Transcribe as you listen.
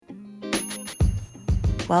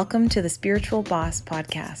Welcome to the Spiritual Boss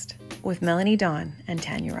Podcast with Melanie Dawn and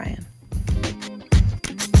Tanya Ryan.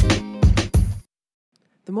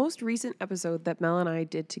 The most recent episode that Mel and I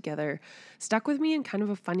did together stuck with me in kind of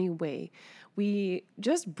a funny way. We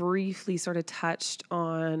just briefly sort of touched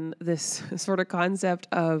on this sort of concept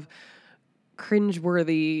of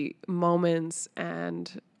cringeworthy moments,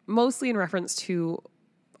 and mostly in reference to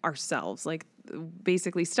ourselves, like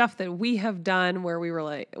basically stuff that we have done where we were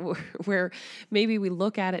like, where maybe we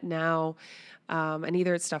look at it now, and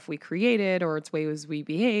either it's stuff we created or it's ways we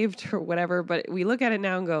behaved or whatever, but we look at it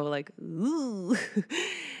now and go like, ooh.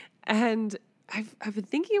 And I've been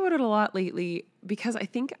thinking about it a lot lately because I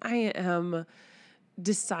think I am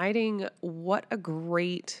deciding what a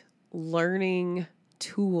great learning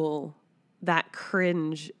tool that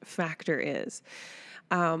cringe factor is.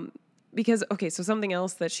 Because, okay, so something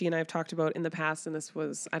else that she and I have talked about in the past, and this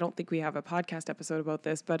was, I don't think we have a podcast episode about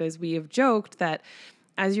this, but as we have joked that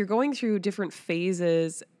as you're going through different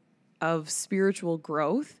phases of spiritual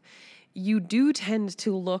growth, you do tend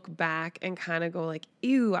to look back and kind of go like,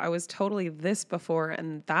 ew, I was totally this before,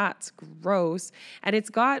 and that's gross. And it's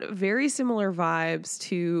got very similar vibes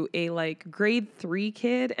to a like grade 3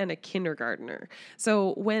 kid and a kindergartner.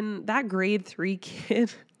 So when that grade 3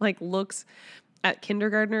 kid like looks at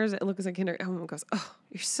kindergartners, it looks like everyone goes, oh,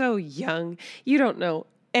 you're so young. You don't know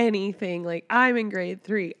anything. Like, I'm in grade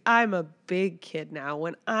 3. I'm a big kid now.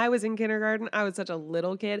 When I was in kindergarten, I was such a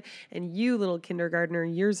little kid, and you little kindergartner,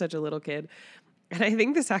 you're such a little kid. And I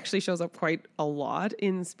think this actually shows up quite a lot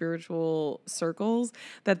in spiritual circles,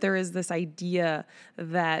 that there is this idea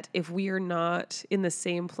that if we are not in the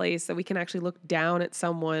same place, that we can actually look down at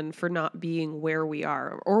someone for not being where we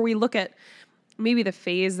are. Or we look at maybe the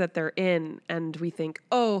phase that they're in and we think,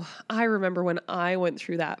 oh, I remember when I went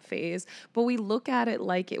through that phase, but we look at it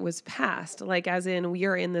like it was past, like as in we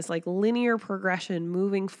are in this like linear progression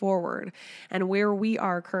moving forward, and where we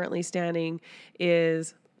are currently standing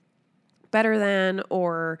is better than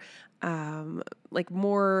or like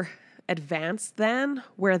more advanced than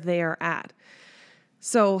where they are at.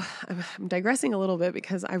 So I'm digressing a little bit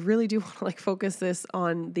because I really do want to like focus this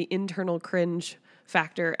on the internal cringe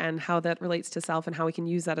factor and how that relates to self and how we can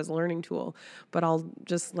use that as a learning tool. But I'll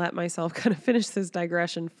just let myself kind of finish this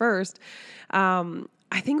digression first. I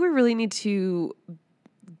think we really need to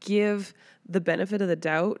give the benefit of the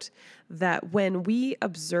doubt that when we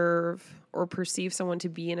observe or perceive someone to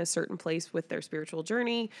be in a certain place with their spiritual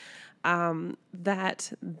journey,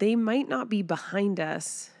 that they might not be behind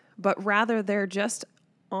us, but rather they're just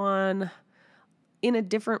in a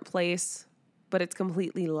different place, but it's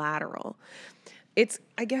completely lateral.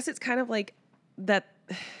 I guess it's kind of like that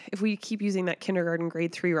if we keep using that kindergarten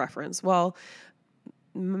grade 3 reference, well,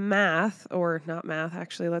 math, or not math,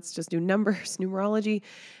 actually, let's just do numbers, numerology,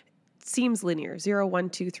 seems linear, 0, 1,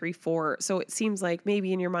 2, 3, 4. So it seems like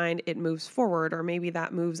maybe in your mind it moves forward, or maybe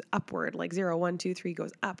that moves upward, like 0, 1, 2, 3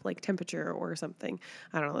 goes up, like temperature or something.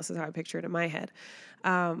 I don't know. This is how I picture it in my head.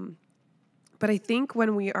 But I think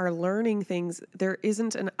when we are learning things, there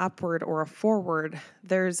isn't an upward or a forward.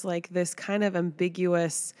 There's like this kind of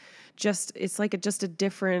ambiguous, it's like just a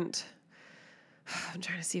different, I'm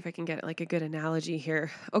trying to see if I can get like a good analogy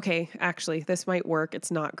here. Okay, actually, this might work.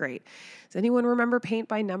 It's not great. Does anyone remember paint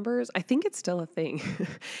by numbers? I think it's still a thing.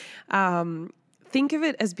 Think of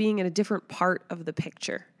it as being in a different part of the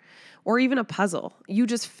picture. Or even a puzzle. You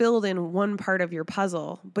just filled in one part of your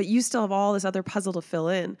puzzle, but you still have all this other puzzle to fill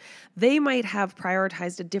in. They might have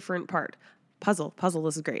prioritized a different part. Puzzle,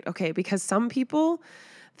 this is great. Okay, because some people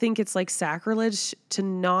think it's like sacrilege to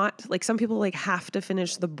not, like some people like have to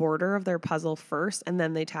finish the border of their puzzle first and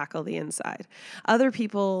then they tackle the inside. Other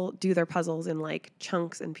people do their puzzles in like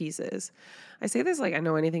chunks and pieces. I say this like I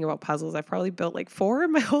know anything about puzzles. I've probably built like 4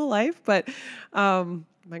 in my whole life, but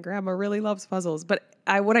my grandma really loves puzzles. But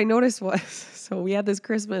what I noticed was, so we had this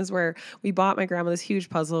Christmas where we bought my grandma this huge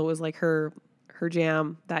puzzle. It was like her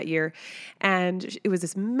jam that year. And it was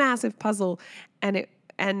this massive puzzle.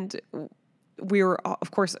 And we were,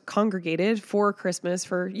 of course, congregated for Christmas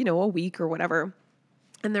for, a week or whatever.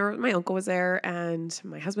 And my uncle was there, and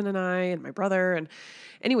my husband and I and my brother. And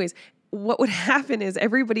anyways, what would happen is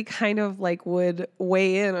everybody kind of like would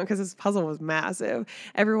weigh in because this puzzle was massive.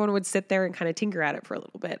 Everyone would sit there and kind of tinker at it for a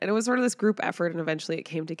little bit. And it was sort of this group effort, and eventually it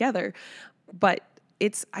came together. But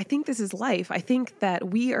I think this is life. I think that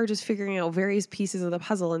we are just figuring out various pieces of the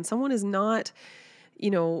puzzle, and someone is not,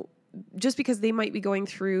 just because they might be going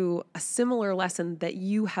through a similar lesson that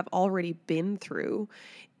you have already been through,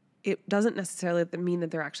 it doesn't necessarily mean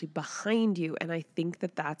that they're actually behind you. And I think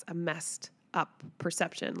that that's a messed up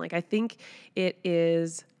perception. Like, I think it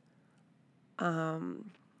is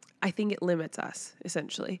I think it limits us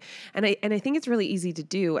essentially. And I think it's really easy to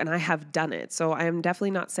do, and I have done it. So I am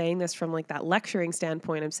definitely not saying this from like that lecturing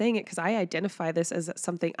standpoint. I'm saying it because I identify this as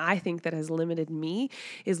something I think that has limited me,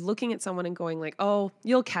 is looking at someone and going like, oh,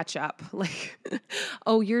 you'll catch up. Like,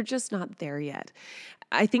 oh, you're just not there yet.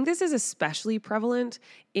 I think this is especially prevalent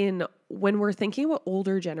in when we're thinking about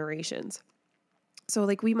older generations. So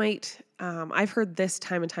like we might, I've heard this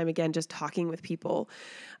time and time again, just talking with people,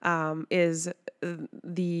 is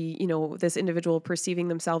this individual perceiving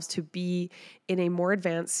themselves to be in a more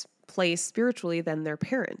advanced place spiritually than their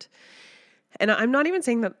parent. And I'm not even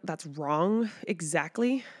saying that that's wrong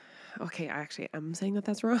exactly. Okay, I'm saying that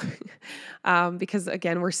that's wrong. Because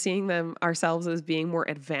again, we're seeing them ourselves as being more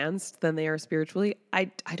advanced than they are spiritually. I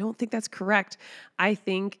don't think that's correct. I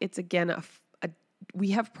think it's again,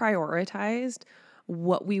 we have prioritized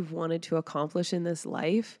what we've wanted to accomplish in this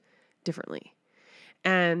life differently.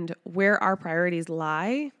 And where our priorities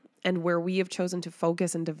lie and where we have chosen to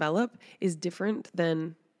focus and develop is different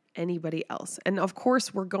than anybody else. And of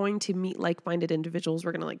course, we're going to meet like-minded individuals.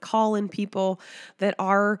 We're going to like call in people that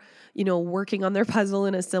are, working on their puzzle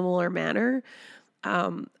in a similar manner.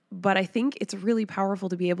 But I think it's really powerful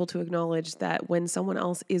to be able to acknowledge that when someone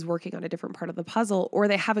else is working on a different part of the puzzle, or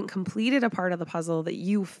they haven't completed a part of the puzzle that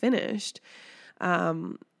you finished,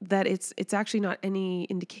 that it's actually not any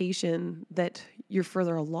indication that you're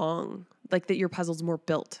further along, like that your puzzle's more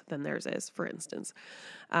built than theirs is, for instance.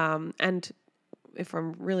 And if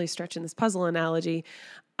I'm really stretching this puzzle analogy,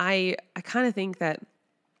 I kind of think that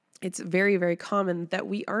it's very, very common that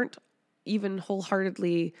we aren't even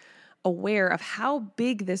wholeheartedly aware of how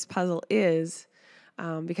big this puzzle is,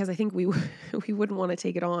 because I think we wouldn't want to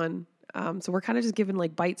take it on. So we're kind of just given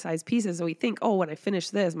like bite-sized pieces. So we think, oh, when I finish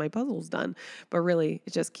this, my puzzle's done. But really,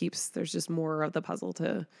 there's just more of the puzzle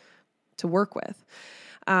to work with.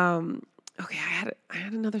 Okay, I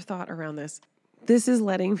had another thought around this. This is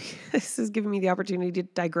giving me the opportunity to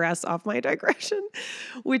digress off my digression,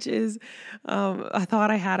 which is a thought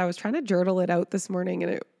I had. I was trying to journal it out this morning,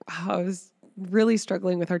 and I was really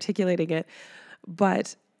struggling with articulating it.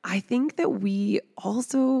 But I think that we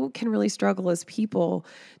also can really struggle as people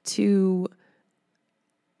to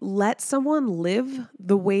let someone live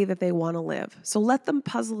the way that they want to live. So let them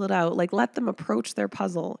puzzle it out, like let them approach their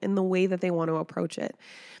puzzle in the way that they want to approach it.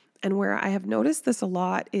 And where I have noticed this a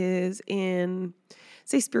lot is in,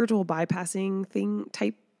 say, spiritual bypassing thing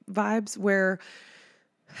type vibes, where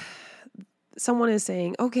someone is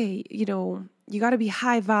saying, okay, you got to be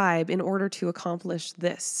high vibe in order to accomplish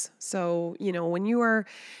this. So, when you are,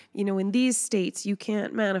 in these states, you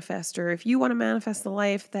can't manifest, or if you want to manifest the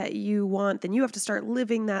life that you want, then you have to start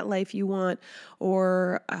living that life you want.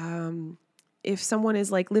 Or, if someone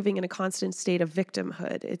is like living in a constant state of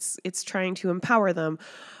victimhood, it's trying to empower them.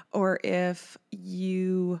 Or if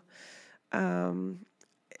you, so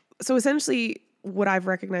essentially what I've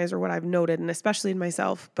recognized or what I've noted, and especially in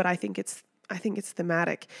myself, but I think it's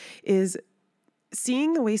thematic, is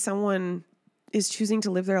seeing the way someone is choosing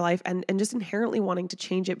to live their life and just inherently wanting to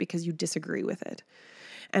change it because you disagree with it.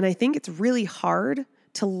 And I think it's really hard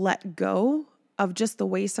to let go of just the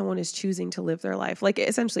way someone is choosing to live their life. Like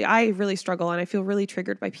essentially, I really struggle and I feel really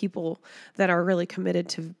triggered by people that are really committed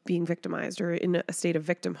to being victimized or in a state of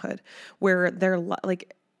victimhood where they're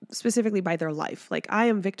like, specifically by their life. Like I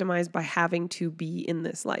am victimized by having to be in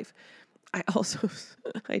this life. I also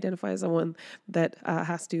identify as someone that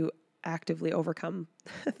has to actively overcome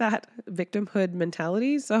that victimhood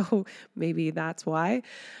mentality. So maybe that's why.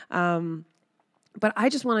 But I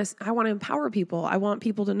want to empower people. I want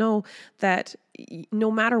people to know that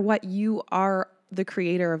no matter what, you are the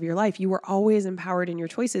creator of your life. You are always empowered in your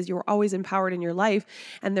choices. You are always empowered in your life.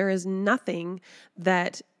 And there is nothing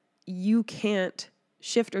that you can't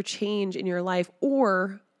shift or change in your life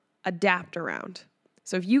or adapt around.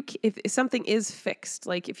 So if something is fixed,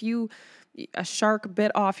 like if a shark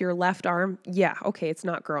bit off your left arm, yeah, okay, it's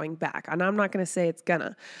not growing back. And I'm not going to say it's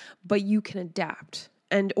gonna, but you can adapt.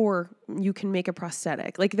 Or you can make a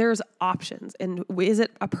prosthetic. Like there's options. And is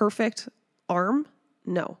it a perfect arm?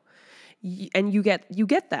 No. And you get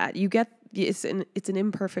that. It's an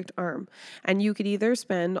imperfect arm. And you could either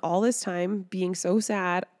spend all this time being so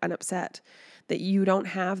sad and upset that you don't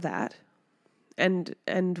have that, and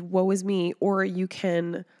woe is me, or you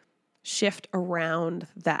can shift around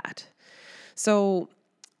that. So,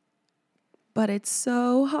 but it's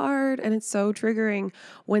so hard and it's so triggering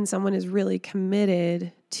when someone is really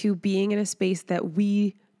committed to being in a space that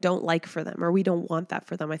we don't like for them or we don't want that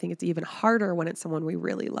for them. I think it's even harder when it's someone we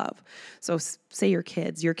really love. So say your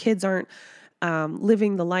kids aren't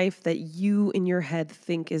living the life that you in your head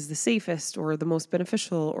think is the safest or the most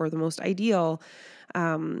beneficial or the most ideal.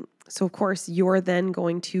 So of course you're then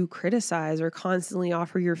going to criticize or constantly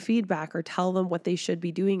offer your feedback or tell them what they should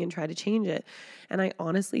be doing and try to change it. And I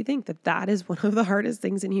honestly think that that is one of the hardest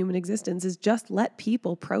things in human existence, is just let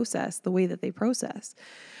people process the way that they process.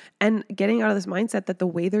 And getting out of this mindset that the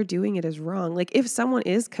way they're doing it is wrong. Like if someone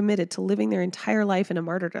is committed to living their entire life in a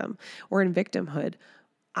martyrdom or in victimhood,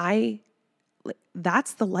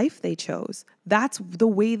 that's the life they chose. That's the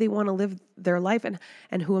way they want to live their life.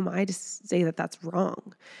 And who am I to say that that's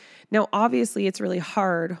wrong? Now, obviously, it's really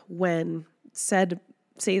hard when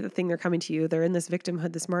say the thing they're coming to you, they're in this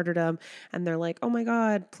victimhood, this martyrdom, and they're like, oh my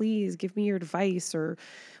God, please give me your advice or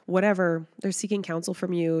whatever. They're seeking counsel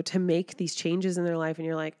from you to make these changes in their life. And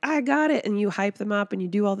you're like, I got it. And you hype them up and you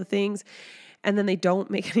do all the things. And then they don't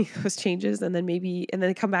make any of those changes. And then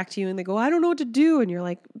they come back to you and they go, I don't know what to do. And you're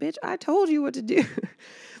like, bitch, I told you what to do.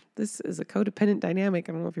 This is a codependent dynamic.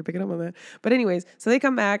 I don't know if you're picking up on that. But anyways, so they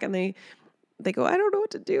come back and they go, I don't know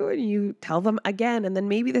what to do. And you tell them again. And then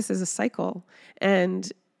maybe this is a cycle.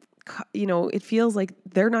 And, it feels like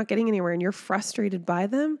they're not getting anywhere and you're frustrated by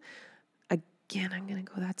them. Again, I'm going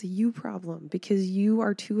to go, that's a you problem, because you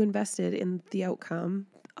are too invested in the outcome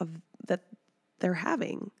of that they're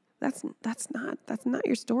having. That's not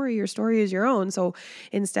your story. Your story is your own. So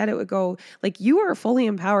instead it would go like, you are fully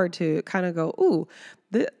empowered to kind of go, ooh,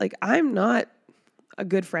 I'm not a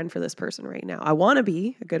good friend for this person right now. I want to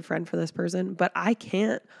be a good friend for this person, but I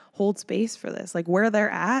can't hold space for this. Like where they're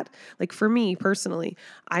at, like for me personally,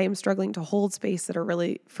 I am struggling to hold space that are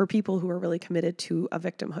really for people who are really committed to a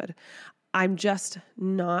victimhood. I am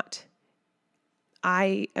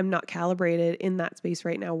not calibrated in that space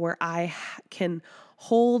right now where I can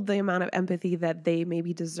hold the amount of empathy that they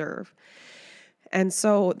maybe deserve. And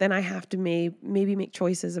so then I have to maybe make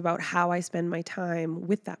choices about how I spend my time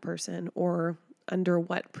with that person, or under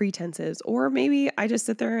what pretenses, or maybe I just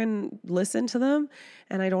sit there and listen to them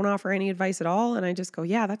and I don't offer any advice at all. And I just go,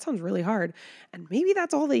 yeah, that sounds really hard. And maybe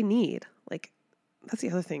that's all they need. Like, that's the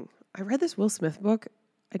other thing. I read this Will Smith book.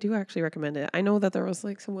 I do actually recommend it. I know that there was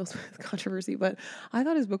some Will Smith controversy, but I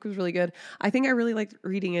thought his book was really good. I think I really liked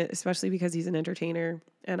reading it, especially because he's an entertainer,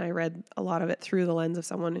 and I read a lot of it through the lens of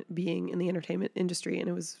someone being in the entertainment industry, and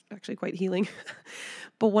it was actually quite healing.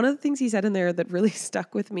 But one of the things he said in there that really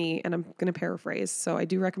stuck with me, and I'm going to paraphrase, so I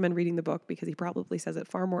do recommend reading the book because he probably says it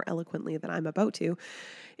far more eloquently than I'm about to,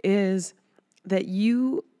 is that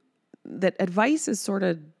advice is sort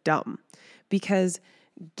of dumb, because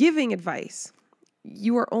giving advice,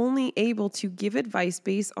 you are only able to give advice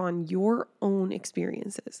based on your own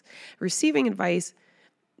experiences. Receiving advice,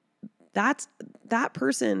 that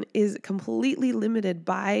person is completely limited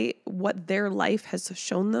by what their life has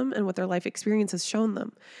shown them and what their life experience has shown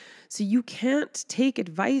them. So you can't take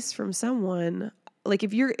advice from someone, like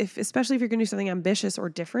especially if you're going to do something ambitious or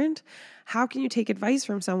different, how can you take advice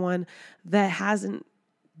from someone that hasn't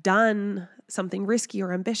done something risky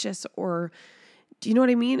or ambitious, or do you know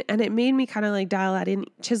what I mean? And it made me kind of like dial that in,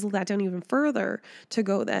 chisel that down even further to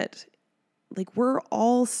go that like we're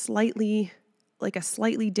all slightly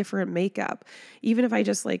different makeup. Even if I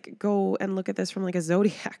just like go and look at this from like a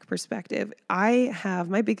zodiac perspective, I have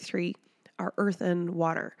my big three are earth and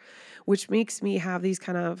water, which makes me have these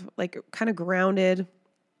kind of grounded,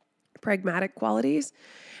 pragmatic qualities.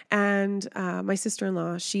 And my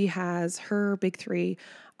sister-in-law, she has her big three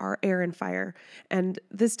are air and fire. And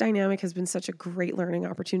this dynamic has been such a great learning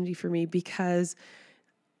opportunity for me because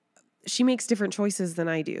she makes different choices than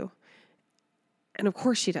I do. And of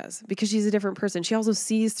course she does, because she's a different person. She also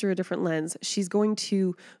sees through a different lens. She's going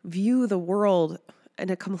to view the world in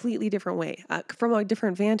a completely different way, from a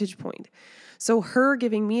different vantage point. So her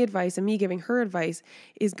giving me advice and me giving her advice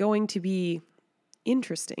is going to be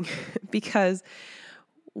interesting because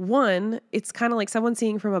one, it's kind of like someone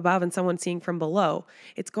seeing from above and someone seeing from below.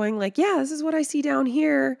 It's going like, yeah, this is what I see down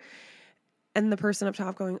here. And the person up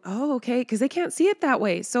top going, oh, okay, because they can't see it that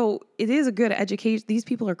way. So it is a good education. These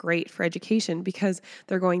people are great for education because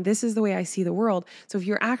they're going, this is the way I see the world. So if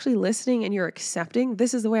you're actually listening and you're accepting,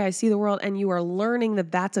 this is the way I see the world, and you are learning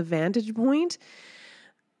that that's a vantage point,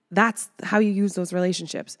 that's how you use those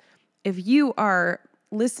relationships. If you are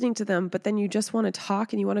listening to them, but then you just want to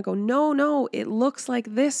talk and you want to go, no, it looks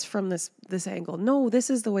like this from this angle. No, this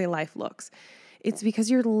is the way life looks. It's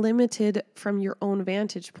because you're limited from your own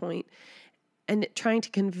vantage point, and trying to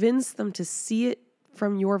convince them to see it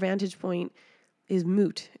from your vantage point is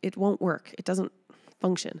moot. It won't work. It doesn't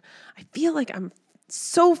function. I feel like I'm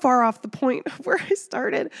so far off the point of where I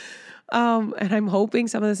started. And I'm hoping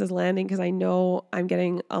some of this is landing because I know I'm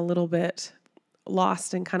getting a little bit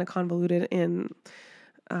lost and kind of convoluted in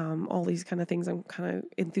all these kind of things I'm kind of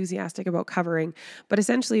enthusiastic about covering. But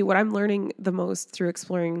essentially what I'm learning the most through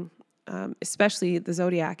exploring, especially the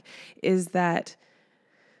zodiac, is that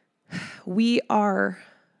we are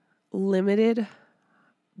limited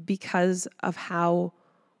because of how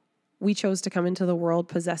we chose to come into the world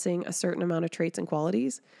possessing a certain amount of traits and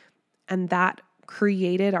qualities. And that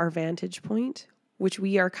created our vantage point, which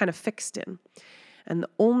we are kind of fixed in. And the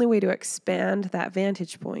only way to expand that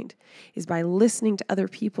vantage point is by listening to other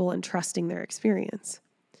people and trusting their experience.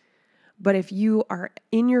 But if you are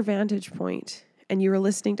in your vantage point and you are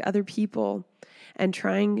listening to other people and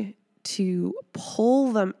trying to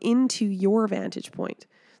pull them into your vantage point,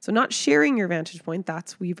 so not sharing your vantage point,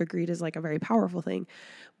 that's, we've agreed, is like a very powerful thing,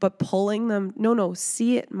 but pulling them, no,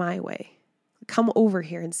 see it my way. Come over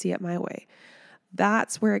here and see it my way.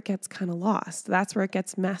 That's where it gets kind of lost. That's where it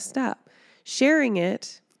gets messed up. Sharing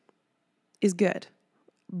it is good,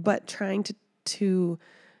 but trying to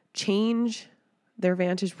change their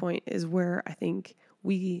vantage point is where I think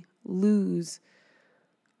we lose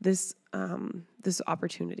this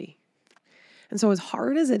opportunity. And so as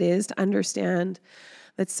hard as it is to understand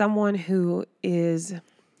that someone who is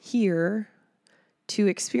here to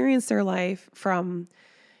experience their life from,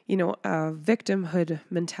 a victimhood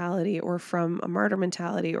mentality or from a martyr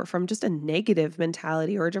mentality or from just a negative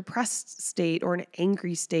mentality or a depressed state or an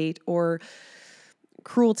angry state or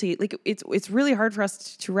cruelty, like it's really hard for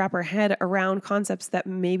us to wrap our head around concepts that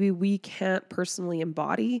maybe we can't personally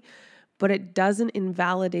embody, but it doesn't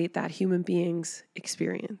invalidate that human being's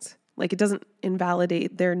experience. Like it doesn't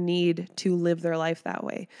invalidate their need to live their life that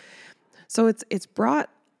way. So it's brought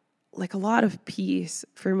like a lot of peace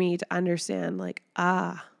for me to understand like,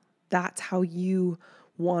 that's how you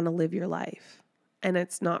want to live your life. And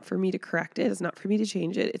it's not for me to correct it. It's not for me to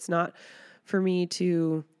change it. It's not for me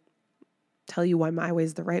to tell you why my way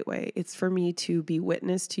is the right way. It's for me to be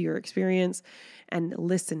witness to your experience and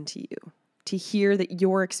listen to you, to hear that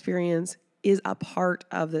your experience is a part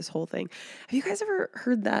of this whole thing. Have you guys ever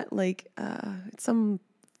heard that? Like, some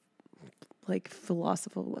like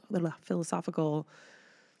philosophical,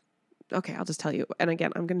 okay, I'll just tell you. And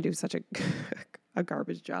again, I'm going to do such a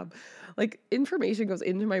garbage job. Like information goes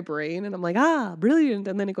into my brain and I'm like, brilliant.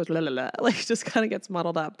 And then it goes, la, la, la, like just kind of gets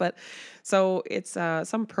muddled up. But so it's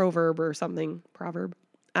some proverb,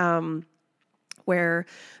 where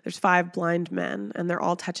there's 5 blind men and they're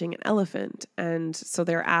all touching an elephant. And so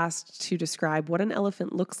they're asked to describe what an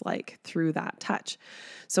elephant looks like through that touch.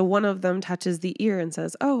 So one of them touches the ear and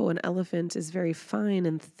says, oh, an elephant is very fine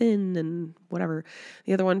and thin and whatever.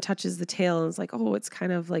 The other one touches the tail and is like, oh, it's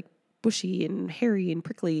kind of like bushy and hairy and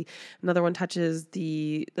prickly. Another one touches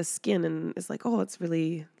the skin and is like, oh, it's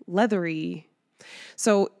really leathery.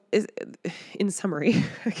 So in summary,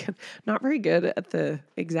 again, not very good at the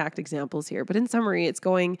exact examples here, but in summary, it's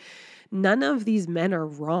going, none of these men are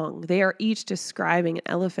wrong. They are each describing an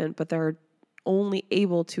elephant, but they're only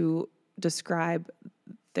able to describe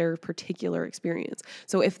their particular experience.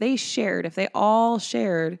 So if they all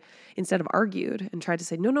shared instead of argued and tried to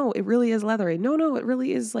say, no, it really is leathery. No, it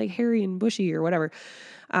really is like hairy and bushy or whatever.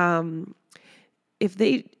 If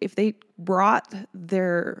they brought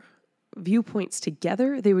their viewpoints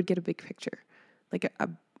together, they would get a big picture, like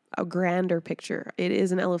a grander picture. It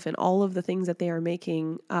is an elephant. All of the things that they are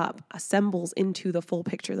making up assembles into the full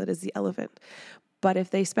picture that is the elephant. But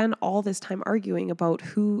if they spend all this time arguing about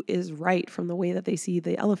who is right from the way that they see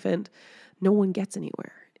the elephant, no one gets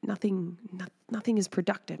anywhere. Nothing is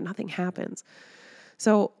productive. Nothing happens.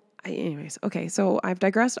 So anyways, okay. So I've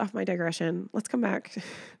digressed off my digression. Let's come back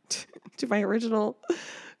to my original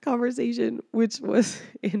conversation, which was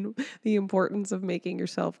in the importance of making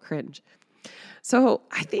yourself cringe. So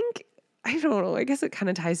I don't know, I guess it kind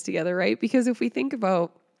of ties together, right? Because if we think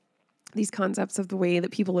about these concepts of the way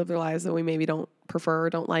that people live their lives that we maybe don't prefer or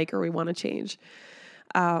don't like, or we want to change.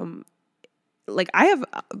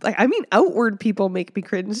 Outward people make me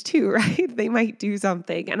cringe too, right? They might do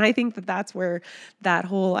something. And I think that that's where that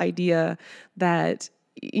whole idea that,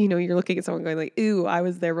 you're looking at someone going like, ooh, I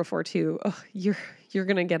was there before too. Oh, you're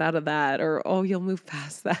going to get out of that. Or, oh, you'll move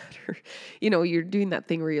past that. Or, you're doing that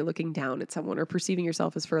thing where you're looking down at someone or perceiving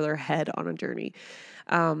yourself as further ahead on a journey.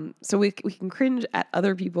 So we can cringe at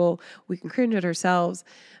other people. We can cringe at ourselves.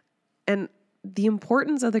 And the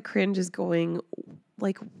importance of the cringe is going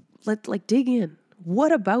like dig in.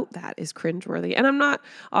 What about that is cringeworthy? And I'm not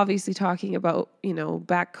obviously talking about,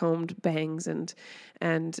 backcombed bangs and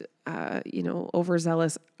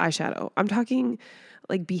overzealous eyeshadow. I'm talking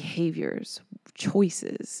like behaviors,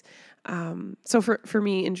 choices. So for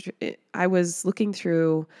me, I was looking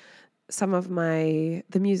through some of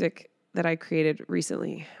the music that I created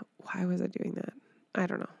recently. Why was I doing that? I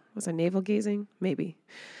don't know. Was I navel gazing? Maybe.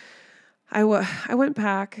 I went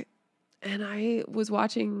back and I was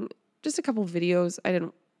watching just a couple videos.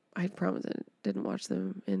 I promise I didn't watch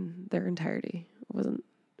them in their entirety.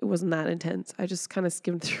 It wasn't that intense. I just kind of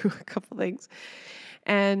skimmed through a couple things.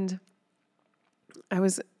 And I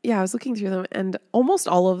was looking through them, and almost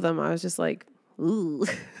all of them I was just like, ooh,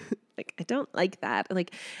 like, I don't like that.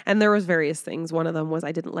 Like, and there was various things. One of them was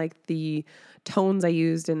I didn't like the tones I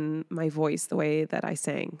used in my voice, the way that I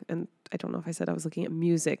sang. And I don't know if I said I was looking at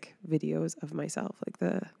music videos of myself, like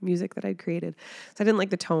the music that I'd created. So I didn't like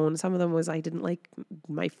the tone. Some of them was I didn't like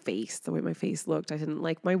my face, the way my face looked. I didn't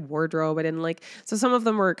like my wardrobe. I didn't like, so some of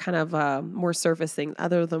them were kind of more surface things.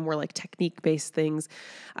 Other of them were like technique-based things.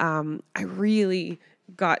 I really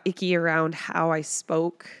got icky around how I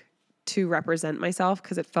spoke to represent myself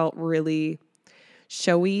because it felt really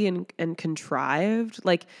showy and contrived.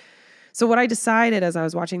 Like, so what I decided as I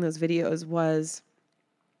was watching those videos was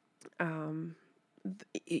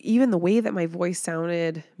even the way that my voice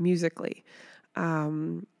sounded musically.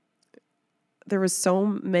 There was so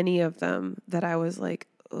many of them that I was like,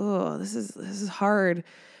 oh, this is hard,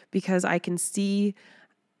 because I can see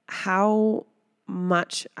how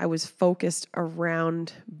much I was focused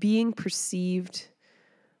around being perceived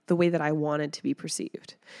the way that I wanted to be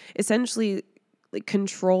perceived. Essentially, like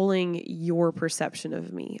controlling your perception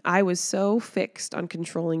of me. I was so fixed on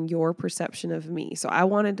controlling your perception of me. So I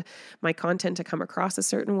wanted my content to come across a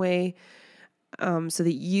certain way, so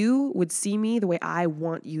that you would see me the way I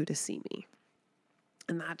want you to see me.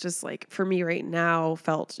 And that just, like, for me right now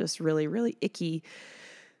felt just really, really icky,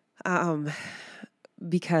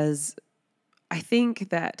 because I think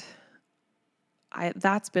that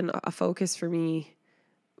that's been a focus for me,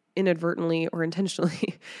 inadvertently or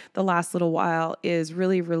intentionally, the last little while, is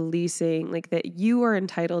really releasing, like, that you are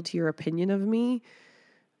entitled to your opinion of me,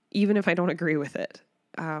 even if I don't agree with it.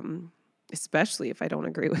 Especially if I don't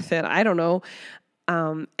agree with it. I don't know.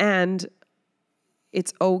 And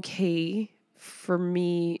it's okay for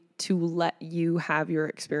me to let you have your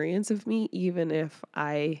experience of me, even if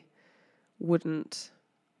I wouldn't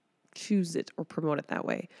choose it or promote it that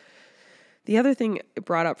way. The other thing it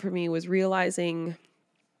brought up for me was realizing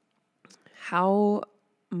how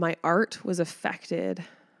my art was affected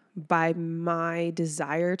by my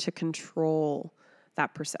desire to control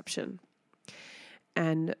that perception.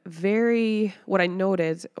 And what I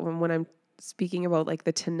noted when I'm speaking about, like,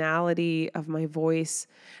 the tonality of my voice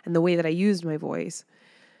and the way that I used my voice,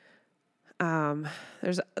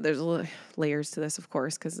 there's layers to this, of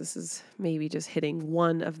course, because this is maybe just hitting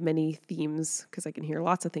one of many themes, because I can hear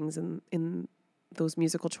lots of things in those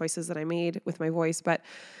musical choices that I made with my voice. But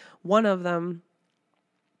one of them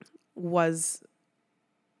was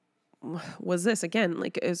this, again,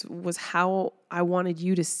 like, was how I wanted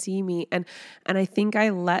you to see me. And I think I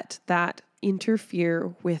let that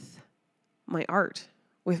interfere with my art,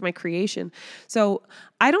 with my creation. So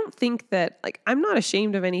I don't think that, like, I'm not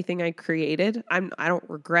ashamed of anything I created. I don't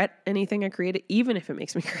regret anything I created, even if it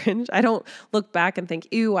makes me cringe. I don't look back and think,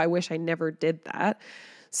 ew, I wish I never did that.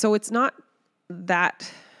 So it's not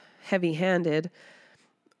that heavy-handed,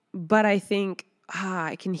 but I think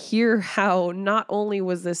I can hear how not only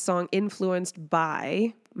was this song influenced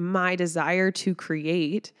by my desire to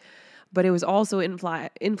create, but it was also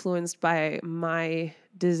influenced by my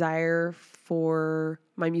desire for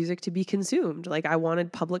my music to be consumed. Like, I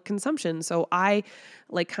wanted public consumption. So I,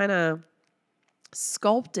 like, kind of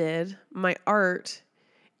sculpted my art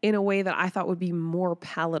in a way that I thought would be more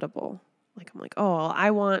palatable. Like, I'm like, oh,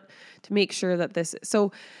 I want to make sure that this,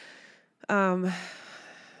 so,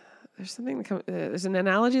 there's an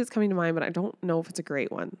analogy that's coming to mind, but I don't know if it's a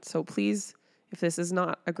great one. So please, if this is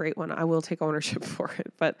not a great one, I will take ownership for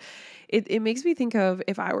it. But it makes me think of,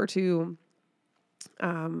 if I were to,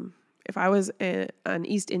 if I was an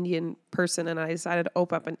East Indian person and I decided to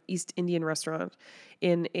open up an East Indian restaurant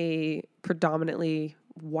in a predominantly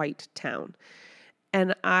white town,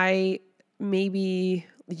 and I maybe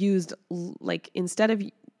used, like, instead of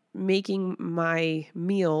making my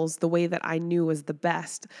meals the way that I knew was the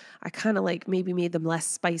best, I kind of, like, maybe made them less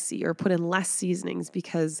spicy or put in less seasonings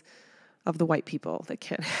because of the white people that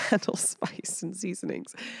can't handle spice and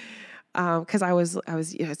seasonings. Because I was,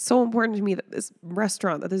 it's so important to me that this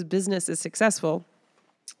restaurant, that this business is successful.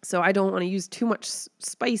 So I don't want to use too much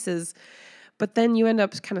spices, but then you end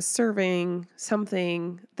up kind of serving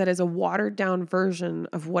something that is a watered down version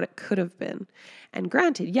of what it could have been. And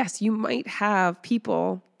granted, yes, you might have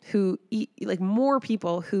people who eat, like, more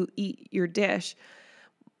people who eat your dish,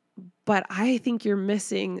 but I think you're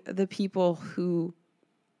missing the people who,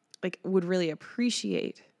 like, would really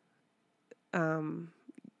appreciate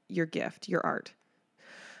your gift, your art.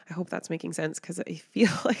 I hope that's making sense because I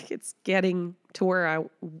feel like it's getting to where I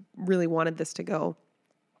really wanted this to go.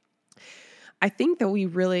 I think that we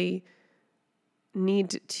really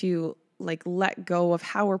need to like let go of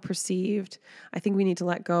how we're perceived. I think we need to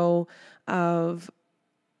let go of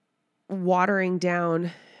watering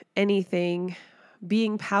down anything,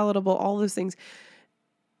 being palatable, all those things,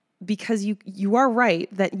 because you are right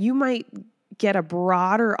that you might get a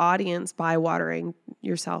broader audience by watering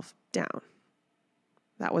yourself down.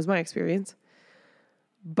 That was my experience.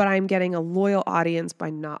 But I'm getting a loyal audience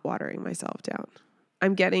by not watering myself down.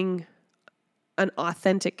 I'm getting an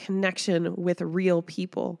authentic connection with real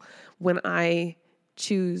people when I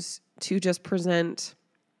choose to just present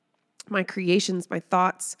my creations, my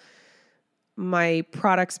thoughts, my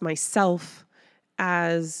products, myself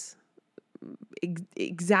as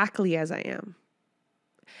exactly as I am.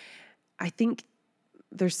 I think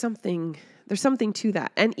there's something to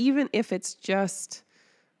that. And even if it's just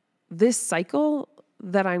this cycle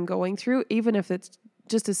that I'm going through, even if it's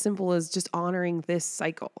just as simple as just honoring this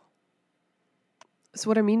cycle. So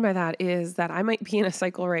what I mean by that is that I might be in a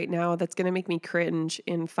cycle right now that's going to make me cringe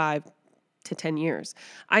in 5 to 10 years.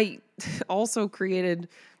 I also created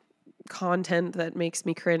content that makes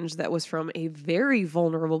me cringe that was from a very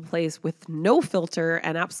vulnerable place with no filter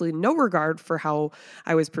and absolutely no regard for how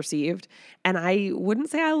I was perceived. And I wouldn't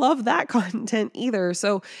say I love that content either.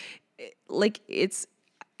 So like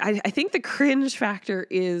I think the cringe factor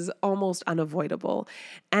is almost unavoidable.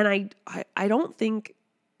 And I don't think,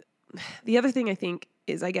 the other thing I think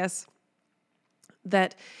is, I guess,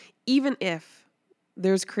 that even if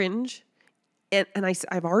there's cringe, and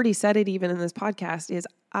I've already said it even in this podcast, is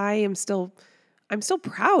I'm still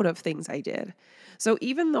proud of things I did. So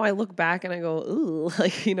even though I look back and I go, ooh,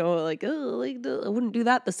 like, you know, like, oh, like, I wouldn't do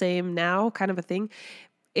that the same now, kind of a thing,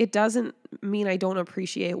 it doesn't mean I don't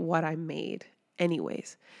appreciate what I made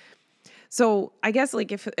anyways. So I guess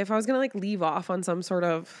like if I was going to like leave off on some sort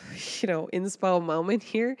of, you know, inspo moment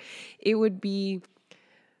here, it would be,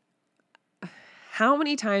 how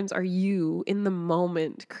many times are you in the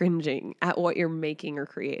moment cringing at what you're making or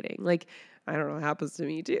creating? Like, I don't know, it happens to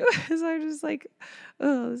me too. So I'm just like,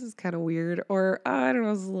 oh, this is kind of weird. Or, oh, I don't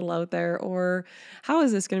know, it's a little out there. Or how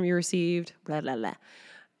is this going to be received? Blah, blah, blah.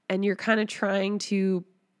 And you're kind of trying to,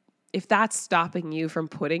 if that's stopping you from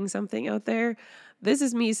putting something out there, this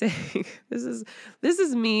is me saying, this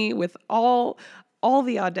is me with all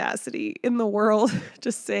the audacity in the world,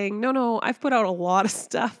 just saying, no, I've put out a lot of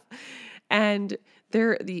stuff. And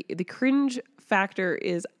the cringe factor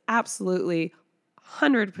is absolutely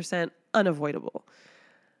 100% unavoidable.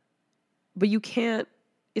 But you can't,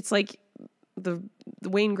 it's like the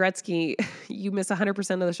Wayne Gretzky, you miss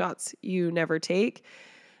 100% of the shots you never take.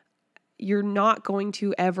 You're not going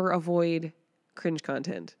to ever avoid cringe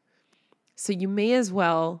content. So you may as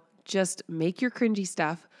well just make your cringy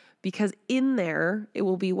stuff, because in there, it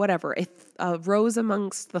will be whatever. A rose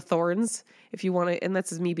amongst the thorns, if you want to, and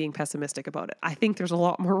that's me being pessimistic about it. I think there's a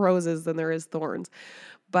lot more roses than there is thorns.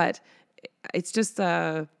 But it's just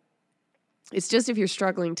if you're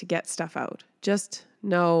struggling to get stuff out, just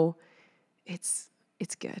know it's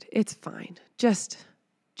good. It's fine. Just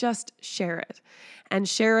share it, and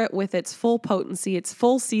share it with its full potency, its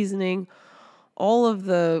full seasoning, all of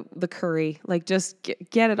the curry, like just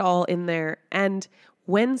get it all in there. And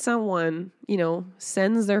when someone, you know,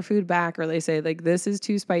 sends their food back, or they say like, this is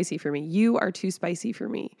too spicy for me, you are too spicy for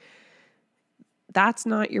me, that's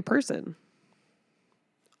not your person.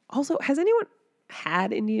 Also, has anyone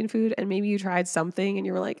had Indian food and maybe you tried something and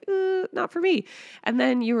you were like, not for me. And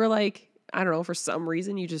then you were like, I don't know, for some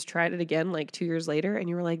reason you just tried it again like 2 years later and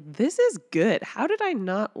you were like, this is good. How did I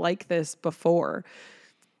not like this before?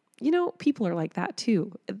 You know, people are like that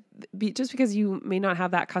too. Just because you may not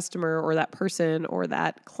have that customer or that person or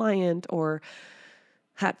that client or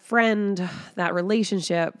that friend, that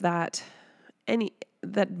relationship, that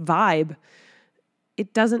vibe,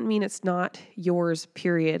 it doesn't mean it's not yours,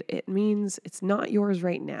 period. It means it's not yours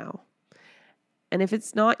right now. And if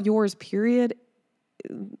it's not yours, period,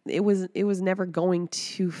 it was never going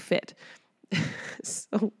to fit.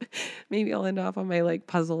 So maybe I'll end off on my like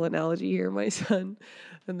puzzle analogy here. My son,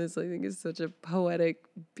 and this I think is such a poetic,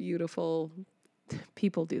 beautiful,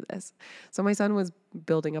 people do this. So my son was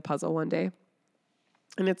building a puzzle one day,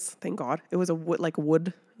 and thank God, it was wood.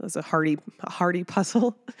 It was a hardy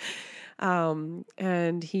puzzle.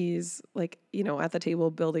 And he's like, you know, at the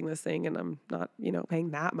table building this thing, and I'm not, you know,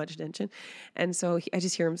 paying that much attention. And so I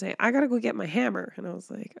just hear him say, I got to go get my hammer. And I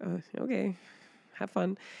was like, okay, have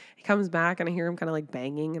fun. He comes back and I hear him kind of like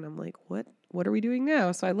banging and I'm like, what are we doing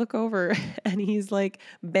now? So I look over and he's like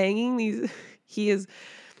banging he has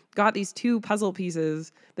got these two puzzle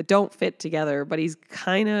pieces that don't fit together, but he's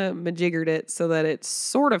kind of majiggered it so that it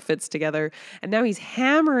sort of fits together. And now he's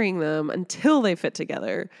hammering them until they fit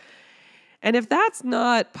together. And if that's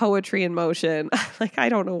not poetry in motion, like, I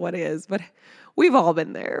don't know what is, but we've all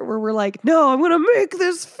been there where we're like, no, I'm going to make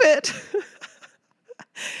this fit.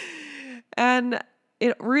 And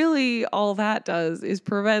it really, all that does is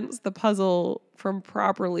prevents the puzzle from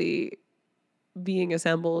properly being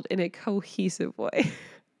assembled in a cohesive way.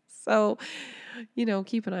 So,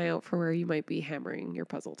 keep an eye out for where you might be hammering your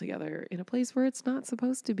puzzle together in a place where it's not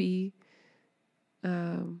supposed to be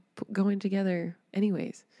going together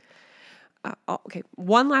anyways. Okay,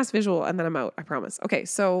 one last visual and then I'm out, I promise. Okay,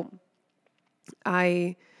 so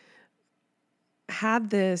I had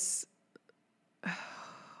this...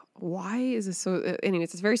 Why is this so...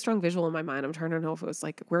 Anyways, it's a very strong visual in my mind. I'm trying to know if it was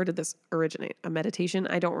like, where did this originate? A meditation?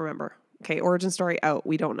 I don't remember. Okay, origin story out.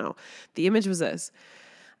 We don't know. The image was this,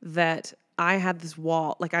 that I had this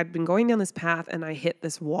wall. Like, I'd been going down this path and I hit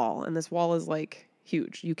this wall. And this wall is like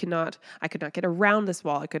huge. I could not get around this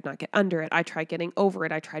wall. I could not get under it. I tried getting over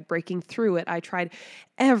it. I tried breaking through it. I tried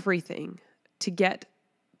everything to get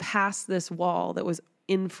past this wall that was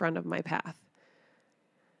in front of my path.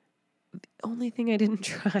 The only thing I didn't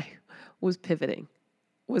try was pivoting,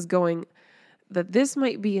 was going that this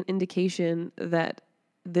might be an indication that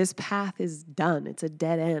this path is done. It's a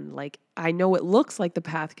dead end. Like, I know it looks like the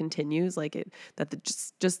path continues,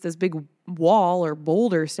 just this big wall or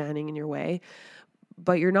boulder standing in your way,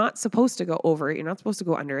 but you're not supposed to go over it. You're not supposed to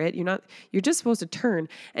go under it. You're just supposed to turn.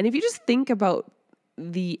 And if you just think about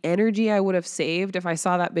the energy I would have saved if I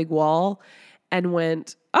saw that big wall and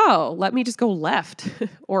went, oh, let me just go left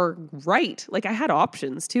or right. Like, I had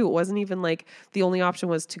options too. It wasn't even like the only option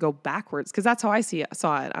was to go backwards, because that's how I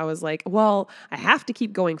saw it. I was like, well, I have to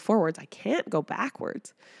keep going forwards. I can't go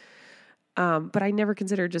backwards. But I never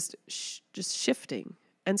considered just shifting.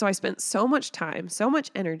 And so I spent so much time, so much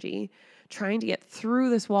energy trying to get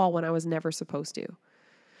through this wall when I was never supposed to.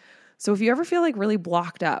 So if you ever feel like really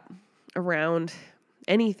blocked up around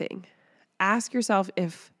anything, ask yourself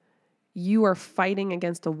if you are fighting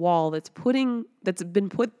against a wall that's been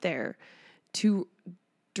put there to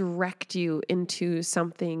direct you into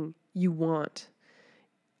something you want.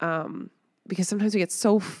 Because sometimes we get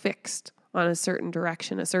so fixed on a certain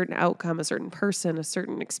direction, a certain outcome, a certain person, a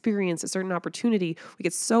certain experience, a certain opportunity. We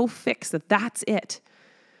get so fixed that that's it,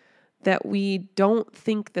 that we don't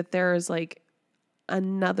think that there's like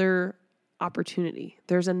another opportunity.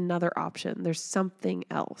 There's another option. There's something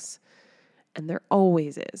else. And there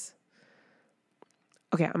always is.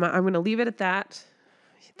 Okay, I'm going to leave it at that.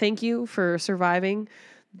 Thank you for surviving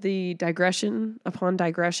the digression upon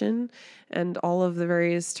digression and all of the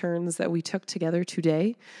various turns that we took together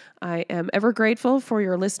today. I am ever grateful for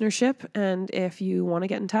your listenership. And if you want to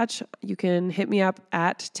get in touch, you can hit me up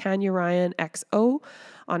at Tanya Ryan XO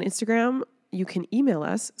on Instagram. You can email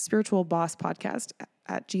us,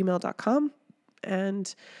 spiritualbosspodcast@gmail.com.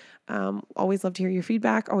 And always love to hear your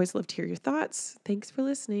feedback. Always love to hear your thoughts. Thanks for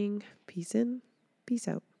listening. Peace in. Peace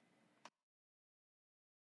out.